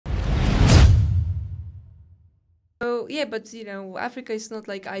Oh yeah, but Africa is not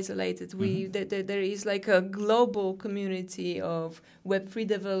like isolated. There is like a global community of Web3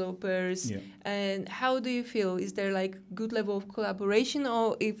 developers. Yeah. And how do you feel? Is there like good level of collaboration,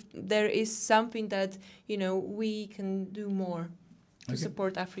 or if there is something that we can do more to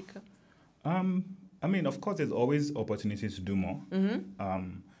support Africa? I mean, of course, there's always opportunities to do more.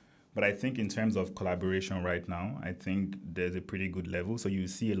 But I think in terms of collaboration right now, I think there's a pretty good level. So you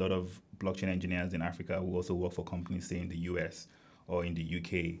see a lot of blockchain engineers in Africa who also work for companies, say in the US or in the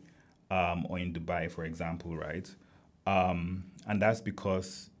UK or in Dubai, for example, right? And that's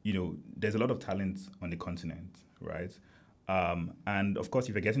because, there's a lot of talent on the continent, right? And of course,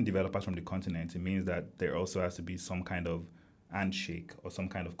 if you're getting developers from the continent, it means that there also has to be some kind of handshake or some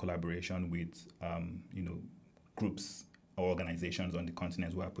kind of collaboration with, groups or organizations on the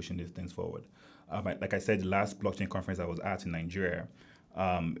continent who are pushing these things forward. Like I said, the last blockchain conference I was at in Nigeria,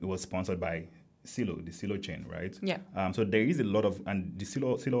 it was sponsored by Silo, the Silo chain, right? Yeah. So there is a lot of, and the Silo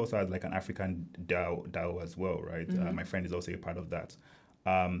also has like an African DAO as well, right? My friend is also a part of that.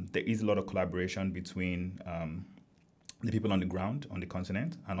 There is a lot of collaboration between the people on the ground, on the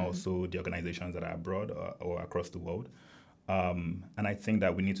continent, and also the organizations that are abroad or across the world. And I think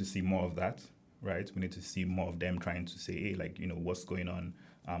that we need to see more of that, right? We need to see more of them trying to say, hey, like, what's going on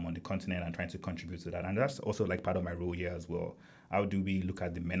the continent and trying to contribute to that. And that's also like part of my role here as well. How do we look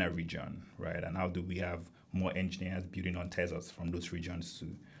at the MENA region, right? And how do we have more engineers building on Tezos from those regions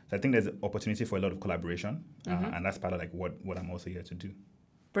too? So I think there's an opportunity for a lot of collaboration, and that's part of like what I'm also here to do.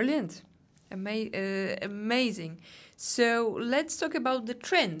 Brilliant. Amazing. So let's talk about the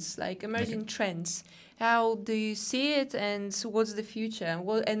trends, like emerging trends. How do you see it, and what's the future,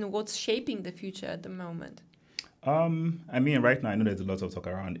 and what's shaping the future at the moment? I mean, right now, I know there's a lot of talk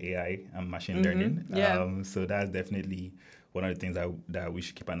around AI and machine learning. Yeah. So that's definitely one of the things that we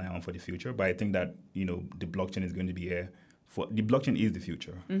should keep an eye on for the future. But I think that, the blockchain is going to be here. The blockchain is the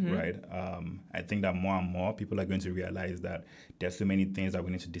future, right? I think that more and more people are going to realize that there's so many things that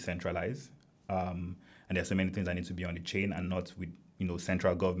we need to decentralize. And there's so many things that need to be on the chain and not with,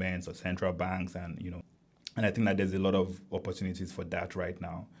 central governments or central banks. And I think that there's a lot of opportunities for that right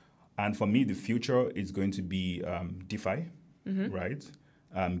now. And for me, the future is going to be DeFi, right?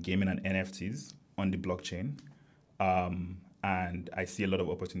 Gaming and NFTs on the blockchain. And I see a lot of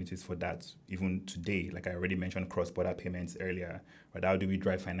opportunities for that even today. Like I already mentioned cross-border payments earlier, but how do we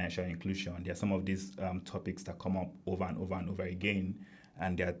drive financial inclusion? There are some of these topics that come up over and over and over again,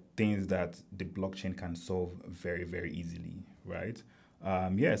 and there are things that the blockchain can solve very, very easily, right?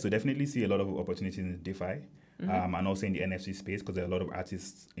 So definitely see a lot of opportunities in DeFi and also in the NFT space because there are a lot of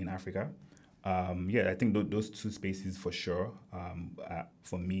artists in Africa. I think those two spaces for sure,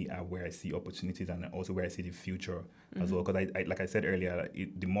 for me, are where I see opportunities and also where I see the future as well. Because I like I said earlier,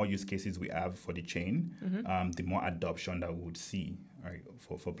 the more use cases we have for the chain, the more adoption that we would see, right,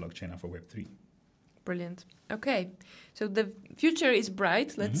 for blockchain and for Web3. Brilliant. Okay, so the future is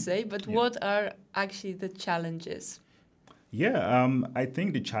bright, let's say, but what are actually the challenges? I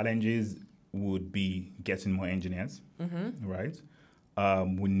think the challenges would be getting more engineers, right?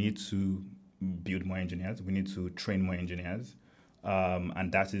 We need to build more engineers. We need to train more engineers,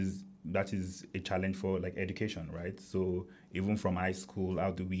 and that is a challenge for like education, right? So even from high school,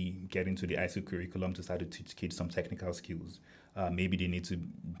 how do we get into the high school curriculum to start to teach kids some technical skills? Maybe they need to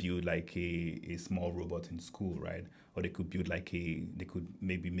build like a small robot in school, right? Or they could build they could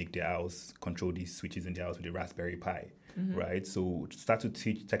maybe make their house, control these switches in their house with a Raspberry Pi, right? So start to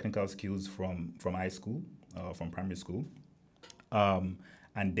teach technical skills from high school, from primary school, and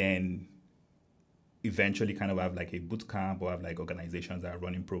then eventually kind of have like a boot camp or have like organizations that are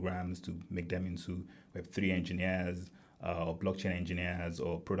running programs to make them into Web3 engineers or blockchain engineers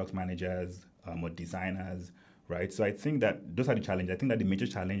or product managers or designers, right? So I think that those are the challenges. I think that the major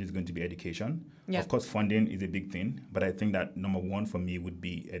challenge is going to be education. Yeah. Of course, funding is a big thing, but I think that number one for me would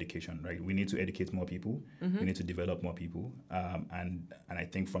be education, right? We need to educate more people. We need to develop more people. And I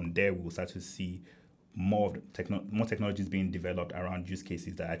think from there, we'll start to see more technologies being developed around use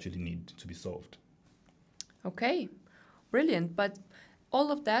cases that actually need to be solved. Okay, brilliant. But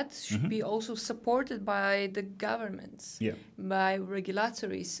all of that should be also supported by the governments, by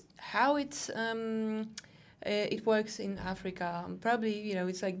regulatories. How it works in Africa, probably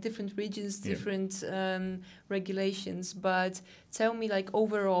it's like different regions, different regulations. But tell me, like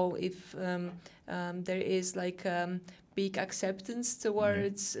overall, if there is like big acceptance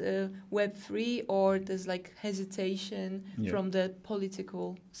towards Web3, or there's like hesitation from the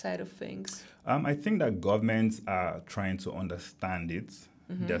political side of things? I think that governments are trying to understand it.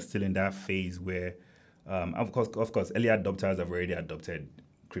 They're still in that phase where, of course, early adopters have already adopted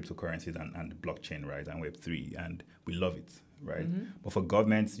cryptocurrencies and blockchain, right, and Web3, and we love it, right? But for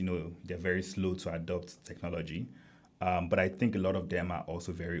governments, they're very slow to adopt technology. But I think a lot of them are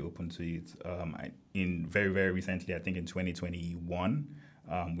also very open to it. In very, very recently, I think in 2021,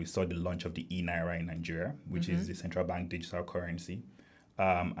 we saw the launch of the e-Naira in Nigeria, which is the central bank digital currency.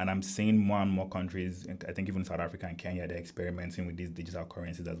 And I'm seeing more and more countries, I think even South Africa and Kenya, they're experimenting with these digital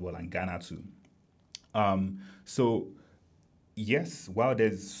currencies as well, and Ghana too. So yes, while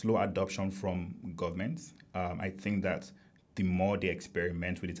there's slow adoption from governments, I think that the more they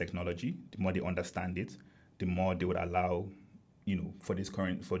experiment with the technology, the more they understand it, the more they would allow, for this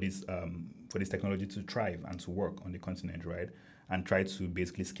technology to thrive and to work on the continent, right? And try to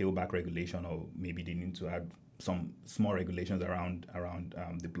basically scale back regulation, or maybe they need to add some small regulations around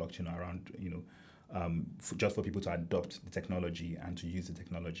the blockchain, around just for people to adopt the technology and to use the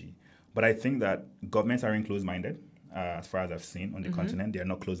technology. But I think that governments aren't closed-minded, as far as I've seen on the continent. They are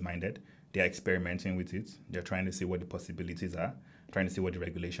not closed-minded. They are experimenting with it. They're trying to see what the possibilities are, trying to see what the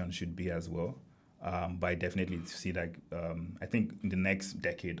regulations should be as well. But I definitely see that I think in the next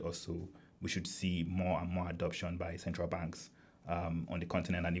decade or so, we should see more and more adoption by central banks on the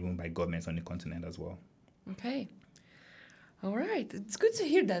continent, and even by governments on the continent as well. Okay. All right. It's good to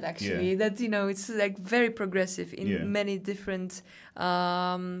hear that, actually, that, it's like very progressive in many different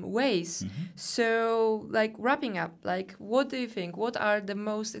ways. So, like, wrapping up, like, what do you think? What are the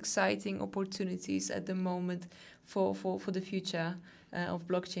most exciting opportunities at the moment for the future of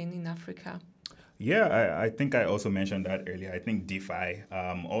blockchain in Africa? Yeah, I think I also mentioned that earlier. I think DeFi.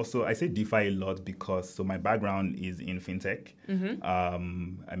 Also, I say DeFi a lot because my background is in fintech.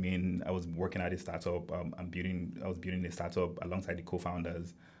 I mean, I was working at a startup. I was building a startup alongside the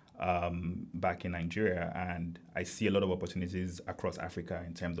co-founders back in Nigeria, and I see a lot of opportunities across Africa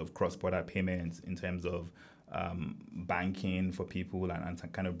in terms of cross-border payments, in terms of banking for people,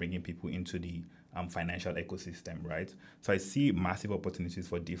 and kind of bringing people into the financial ecosystem, right? So I see massive opportunities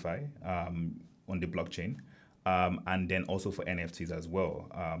for DeFi. On the blockchain, and then also for NFTs as well,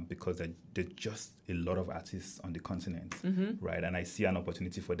 because there's just a lot of artists on the continent, right? And I see an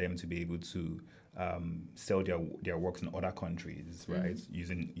opportunity for them to be able to sell their works in other countries, right?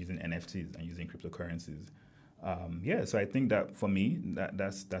 Using NFTs and using cryptocurrencies. So I think that for me,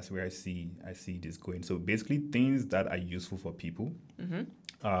 that's where I see this going. So basically, things that are useful for people.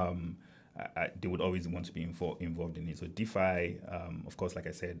 They would always want to be involved in it. So DeFi, of course, like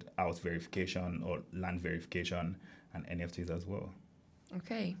I said, house verification or land verification, and NFTs as well.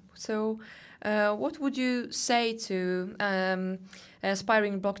 Okay. So what would you say to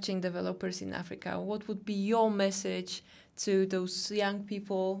aspiring blockchain developers in Africa? What would be your message to those young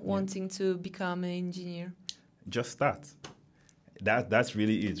people wanting to become an engineer? Just start. That's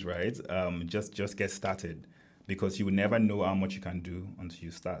really it, right? Just get started, because you will never know how much you can do until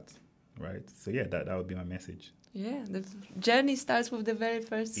you start. Right. So yeah, that would be my message. Yeah, the journey starts with the very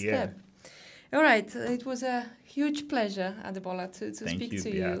first step. All right. It was a huge pleasure, Adebola, to speak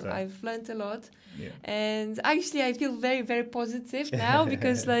to you. I've learned a lot. And actually I feel very, very positive now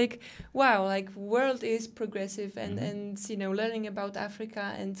because world is progressive and learning about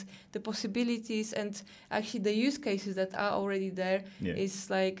Africa and the possibilities and actually the use cases that are already there is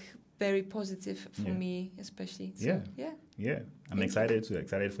like very positive for me, especially. So, I'm excited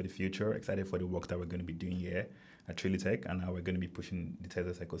for the future, excited for the work that we're going to be doing here at Trilitech, and how we're going to be pushing the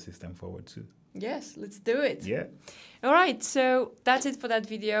Tezos ecosystem forward too. Yes, let's do it. Yeah. All right, so that's it for that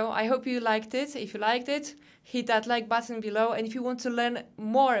video. I hope you liked it. If you liked it, hit that like button below. And if you want to learn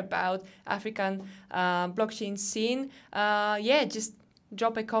more about African blockchain scene, just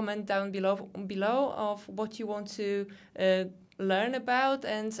drop a comment down below of what you want to learn about,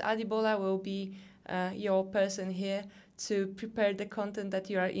 and Adebola will be your person here to prepare the content that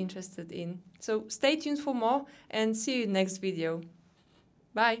you are interested in. So stay tuned for more and see you next video.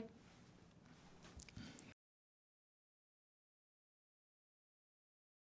 Bye.